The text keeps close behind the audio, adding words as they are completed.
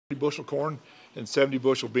bushel corn and 70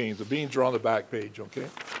 bushel beans. The beans are on the back page, okay?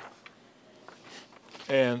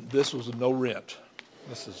 And this was a no rent.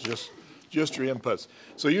 This is just your inputs.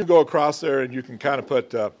 So you can go across there and you can kind of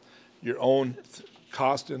put your own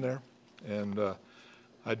cost in there. And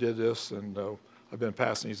I did this, and I've been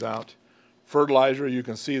passing these out. Fertilizer, you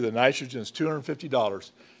can see the nitrogen is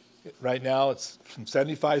 $250. Right now it's from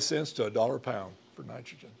 75 cents to $1 a pound for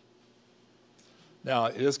nitrogen. Now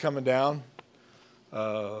it is coming down.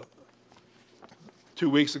 2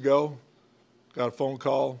 weeks ago, got a phone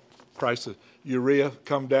call, price of urea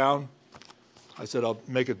come down. I said I'll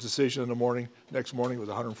make a decision in the morning. Next morning it was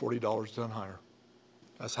 $140 a ton higher.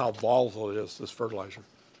 That's how volatile it is, this fertilizer.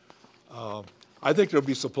 I think there'll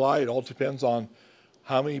be supply. It all depends on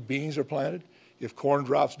how many beans are planted. If corn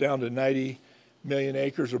drops down to 90 million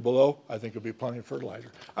acres or below, I think there'll be plenty of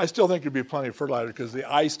fertilizer. I still think there'll be plenty of fertilizer because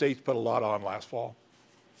the I-states put a lot on last fall.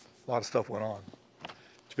 A lot of stuff went on.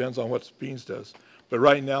 Depends on what beans does. But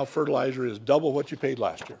right now, fertilizer is double what you paid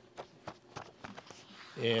last year.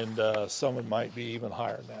 And some of it might be even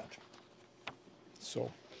higher than that. So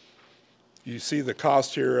you see the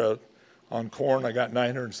cost here on corn, I got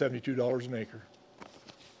 $972 an acre.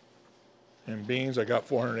 And beans, I got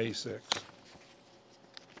 $486.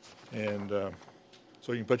 And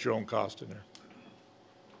so you can put your own cost in there.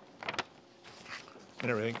 And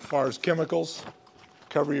everything. As far as chemicals,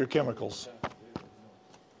 cover your chemicals.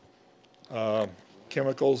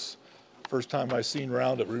 Chemicals, first time I seen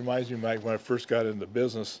Roundup, reminds me of when I first got into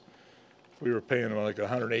business, we were paying like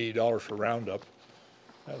 $180 for Roundup.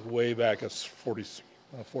 That was way back, that's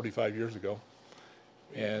 45 years ago.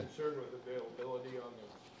 Are you concerned with availability on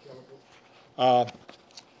the chemicals?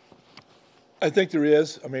 I think there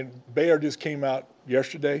is. I mean, Bayer just came out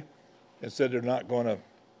yesterday and said they're not going to,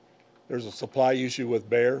 there's a supply issue with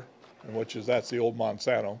Bayer, that's the old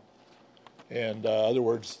Monsanto. And in other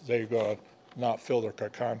words, they're going to not fill their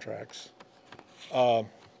contracts.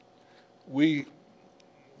 We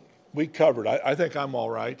covered. I think I'm all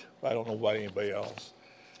right. I don't know about anybody else.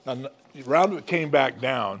 And Roundup came back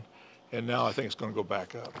down, and now I think it's going to go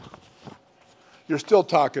back up. You're still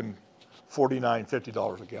talking $49,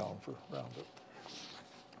 $50 a gallon for Roundup.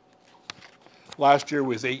 Last year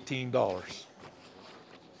was $18.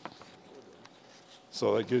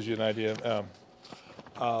 So that gives you an idea.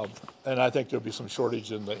 And I think there'll be some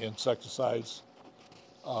shortage in the insecticides.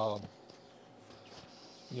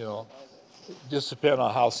 Just depend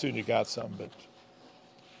on how soon you got some,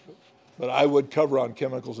 but I would cover on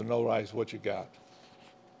chemicals and know what you got.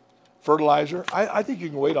 Fertilizer, I think you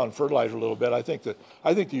can wait on fertilizer a little bit. I think the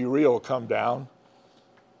urea will come down.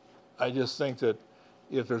 I just think that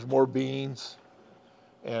if there's more beans,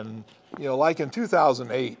 and like in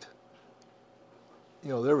 2008,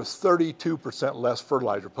 there was 32% less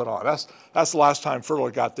fertilizer put on. That's the last time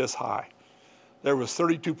fertilizer got this high. There was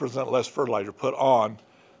 32% less fertilizer put on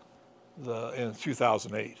in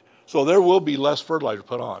 2008. So there will be less fertilizer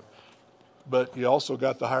put on, but you also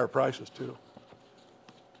got the higher prices too.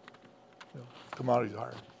 Commodities are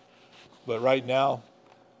higher. But right now,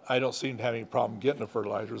 I don't seem to have any problem getting the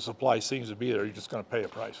fertilizer. The supply seems to be there. You're just going to pay a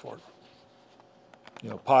price for it.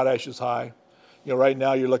 Potash is high. Right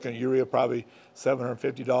now you're looking at urea probably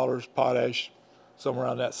 $750, potash somewhere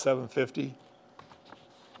around that $750.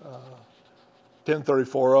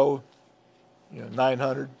 1034.0,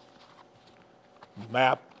 900.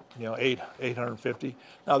 MAP, 850.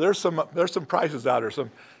 Now there's some prices out there.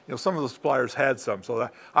 Some of the suppliers had some. So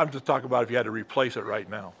I'm just talking about if you had to replace it right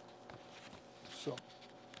now. So,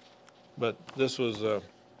 but this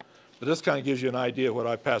kind of gives you an idea of what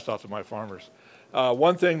I passed out to my farmers.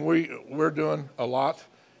 One thing we're doing a lot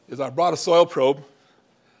is I brought a soil probe.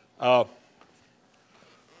 We're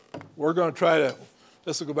going to try to,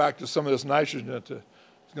 this will go back to some of this nitrogen that I'm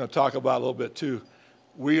going to talk about a little bit too.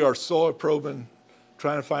 We are soil probing,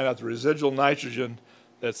 trying to find out the residual nitrogen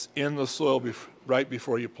that's in the soil right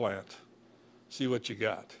before you plant. See what you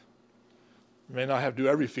got. You may not have to do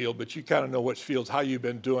every field, but you kind of know which fields, how you've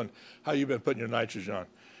been putting your nitrogen on.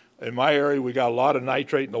 In my area, we got a lot of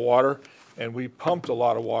nitrate in the water, and we pumped a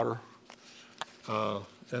lot of water,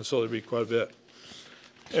 and so there'd be quite a bit.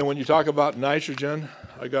 And when you talk about nitrogen,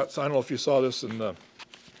 I don't know if you saw this in the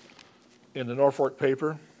Norfolk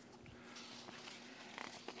paper.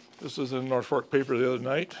 This was in the Norfolk paper the other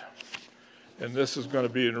night, and this is going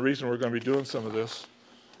to be, and the reason we're going to be doing some of this.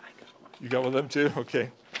 You got one of them too?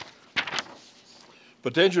 Okay.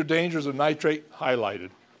 Potential dangers of nitrate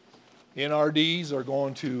highlighted. NRDs are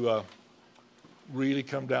going to really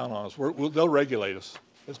come down on us. They'll regulate us.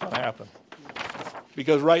 It's going to happen.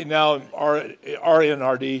 Because right now, our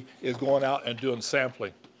NRD is going out and doing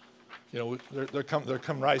sampling You know, they're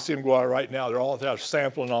coming right, I see them go out right now. They're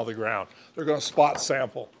sampling all the ground. They're going to spot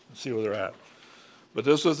sample and see where they're at. But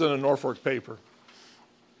this was in a Norfolk paper.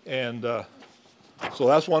 And so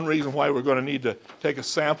that's one reason why we're going to need to take a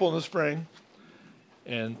sample in the spring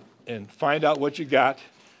and find out what you got.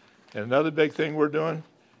 And another big thing we're doing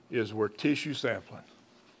is we're tissue sampling.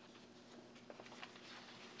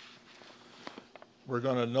 We're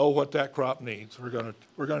going to know what that crop needs. We're going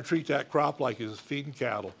to treat that crop like it's feeding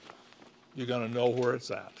cattle. You're going to know where it's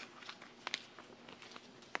at.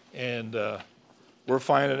 And we're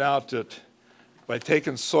finding out that by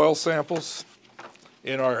taking soil samples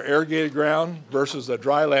in our irrigated ground versus a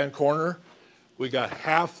dry land corner, we got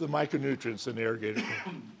half the micronutrients in the irrigated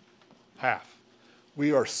ground. Half.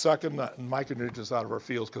 We are sucking the micronutrients out of our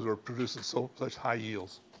fields because we're producing such high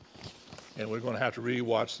yields. And we're going to have to really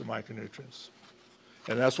watch the micronutrients.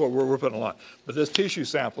 And that's what we're putting a lot. But this tissue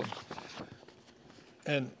sampling,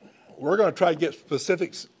 and we're going to try to get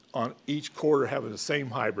specifics on each quarter having the same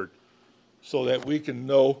hybrid so that we can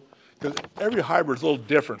know, because every hybrid is a little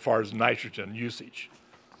different as far as nitrogen usage.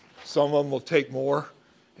 Some of them will take more,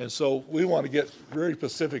 and so we want to get very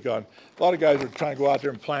specific on, a lot of guys are trying to go out there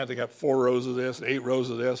and plant, they got 4 rows of this, 8 rows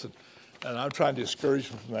of this, and I'm trying to discourage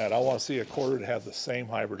them from that. I want to see a quarter to have the same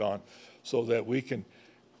hybrid on so that we can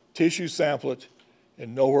tissue sample it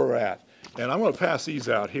and know where we're at. And I'm going to pass these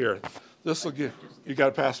out here. This will give, you got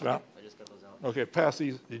to pass them out? I just got those out. Okay, pass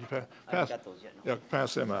these. Did you pass? I haven't got those yet. No. Yeah,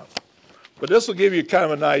 pass them out. But this will give you kind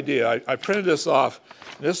of an idea. I printed this off.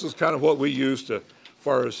 And this is kind of what we use to, as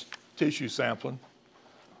far as tissue sampling.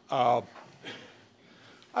 I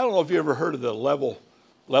don't know if you ever heard of the level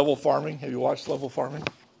farming. Have you watched level farming?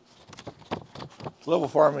 Level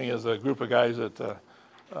farming is a group of guys at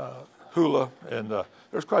Hula, and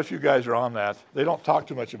there's quite a few guys who are on that. They don't talk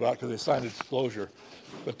too much about it because they signed a disclosure,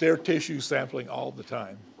 but they're tissue sampling all the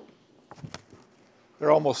time.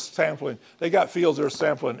 They're almost sampling. They got fields they're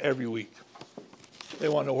sampling every week. They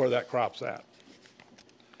want to know where that crop's at.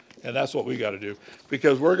 And that's what we got to do.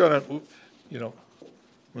 Because we're going to, you know,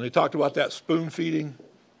 when they talked about that spoon feeding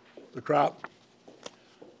the crop,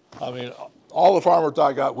 I mean, all the farmers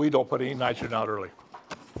I got, we don't put any nitrogen out early.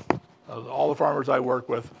 All the farmers I work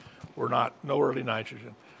with, we're no early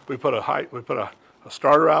nitrogen. We put a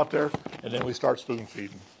starter out there, and then we start spoon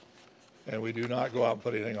feeding. And we do not go out and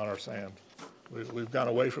put anything on our sand. We've gone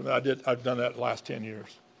away from that. I've done that the last 10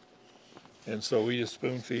 years. And so we just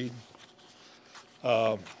spoon feed.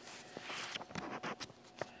 Let's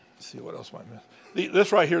see, what else might I miss?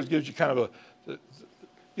 This right here gives you kind of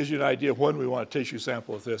gives you an idea of when we want a tissue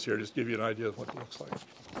sample with this here, just give you an idea of what it looks like.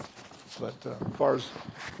 But as far as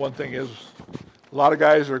one thing is, a lot of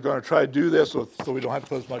guys are going to try to do this so we don't have to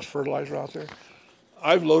put as much fertilizer out there.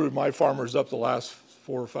 I've loaded my farmers up the last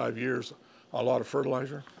 4 or 5 years on a lot of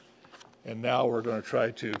fertilizer. And now we're going to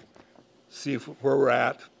try to see where we're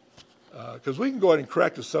at. Because we can go ahead and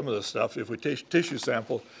correct some of this stuff if we tissue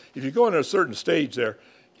sample. If you go into a certain stage there,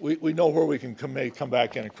 we know where we can may come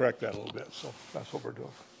back in and correct that a little bit. So that's what we're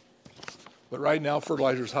doing. But right now,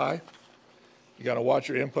 fertilizer's high. You got to watch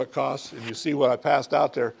your input costs. And you see what I passed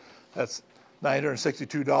out there, that's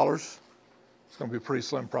 $962. It's going to be pretty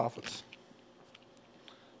slim profits,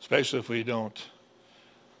 especially if we don't.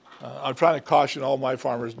 I'm trying to caution all my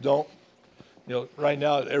farmers, don't. You know, right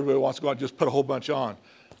now, everybody wants to go out and just put a whole bunch on.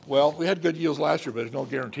 Well, we had good yields last year, but there's no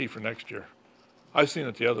guarantee for next year. I've seen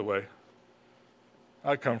it the other way.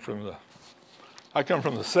 I come from the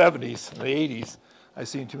 70s and the 80s. I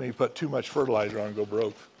seen too many put too much fertilizer on and go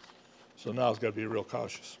broke. So now it's got to be real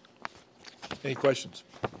cautious. Any questions?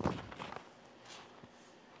 I'll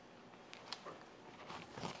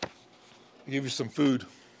give you some food.